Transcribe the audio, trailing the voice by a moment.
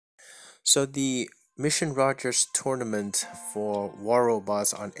So the Mission Rogers Tournament for War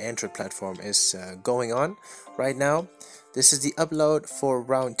Robots on Android platform is going on right now. This is the upload for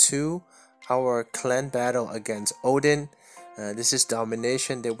round 2, our clan battle against Odin. This is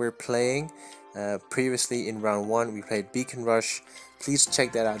domination that we're playing. Previously in round 1 we played Beacon Rush. Please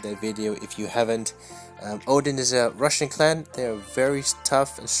check that video if you haven't. Odin is a Russian clan. They're very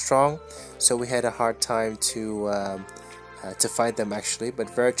tough and strong, so we had a hard time to fight them actually, but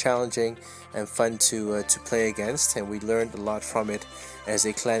very challenging and fun to play against, and we learned a lot from it as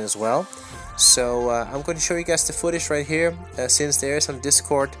a clan as well. So I'm going to show you guys the footage right here. Since there is some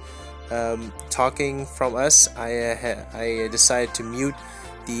Discord talking from us, I decided to mute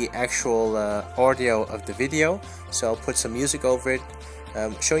the actual audio of the video, so I'll put some music over it,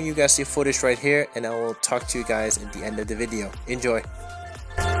 showing you guys the footage right here, and I will talk to you guys at the end of the video. Enjoy!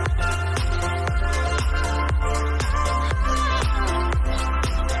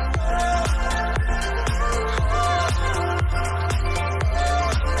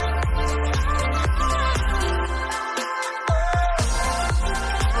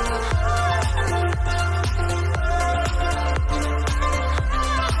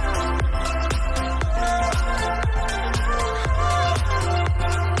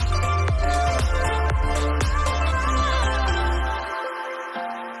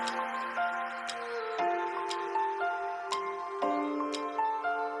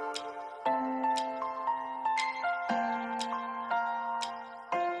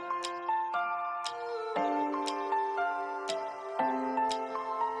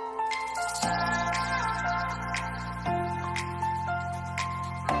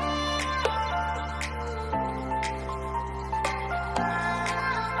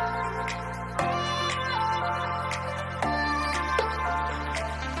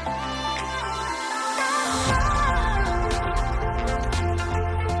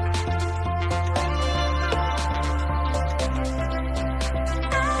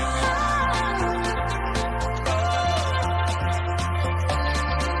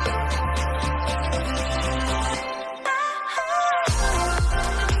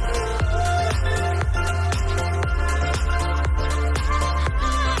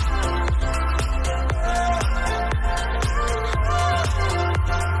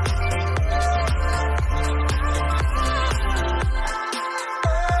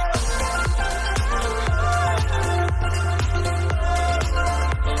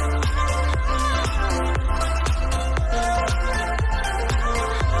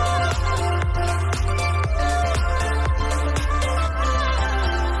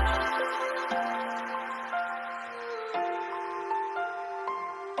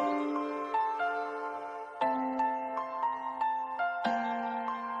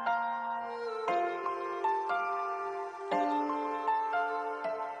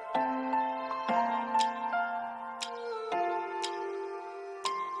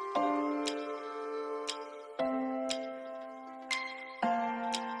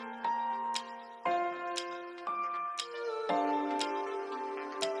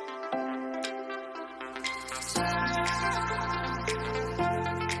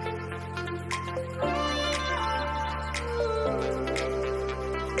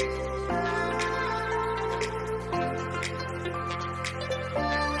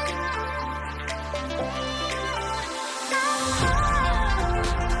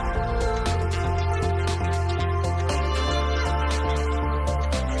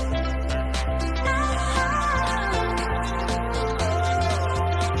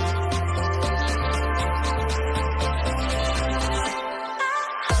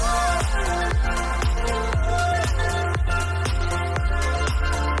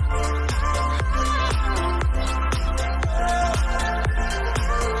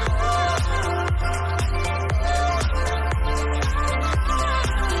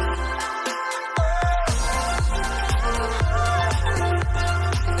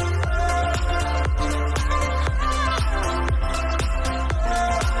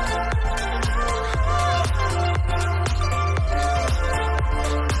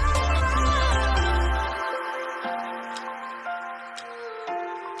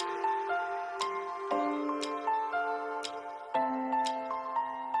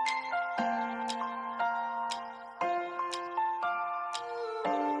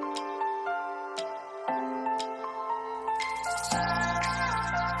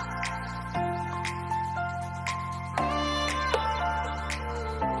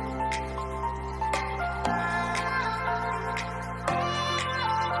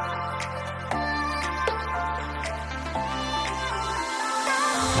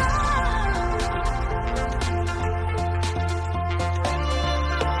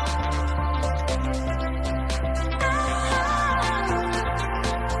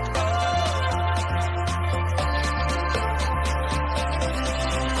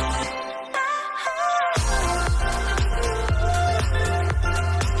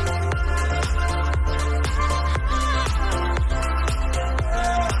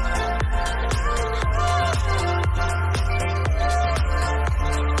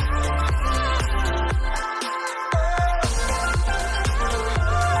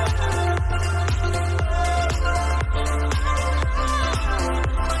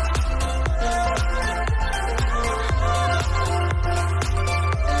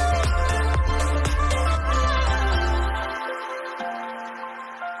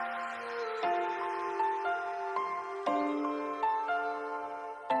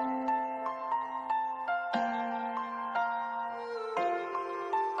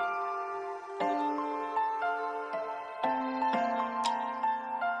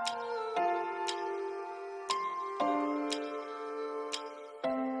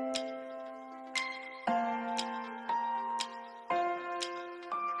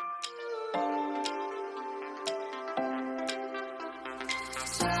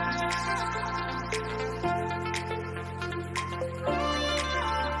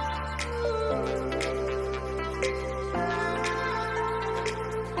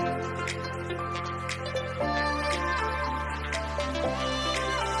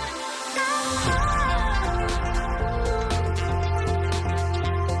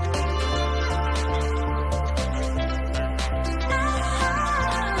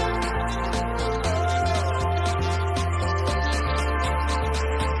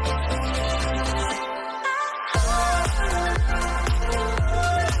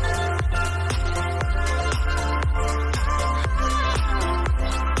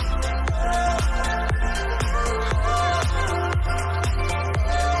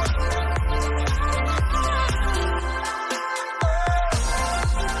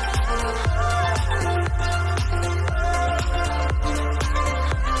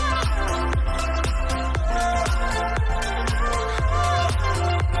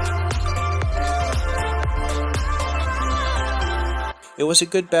 It was a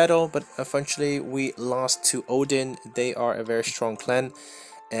good battle, but unfortunately we lost to Odin. They are a very strong clan,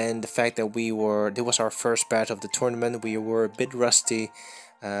 and the fact that it was our first battle of the tournament, we were a bit rusty,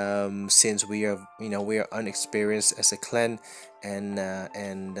 since we are we are unexperienced as a clan, and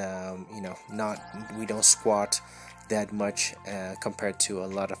not we don't squat that much compared to a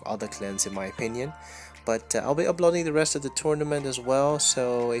lot of other clans, in my opinion. But I'll be uploading the rest of the tournament as well,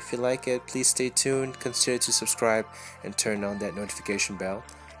 so if you like it, please stay tuned, consider to subscribe and turn on that notification bell.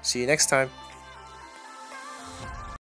 See you next time.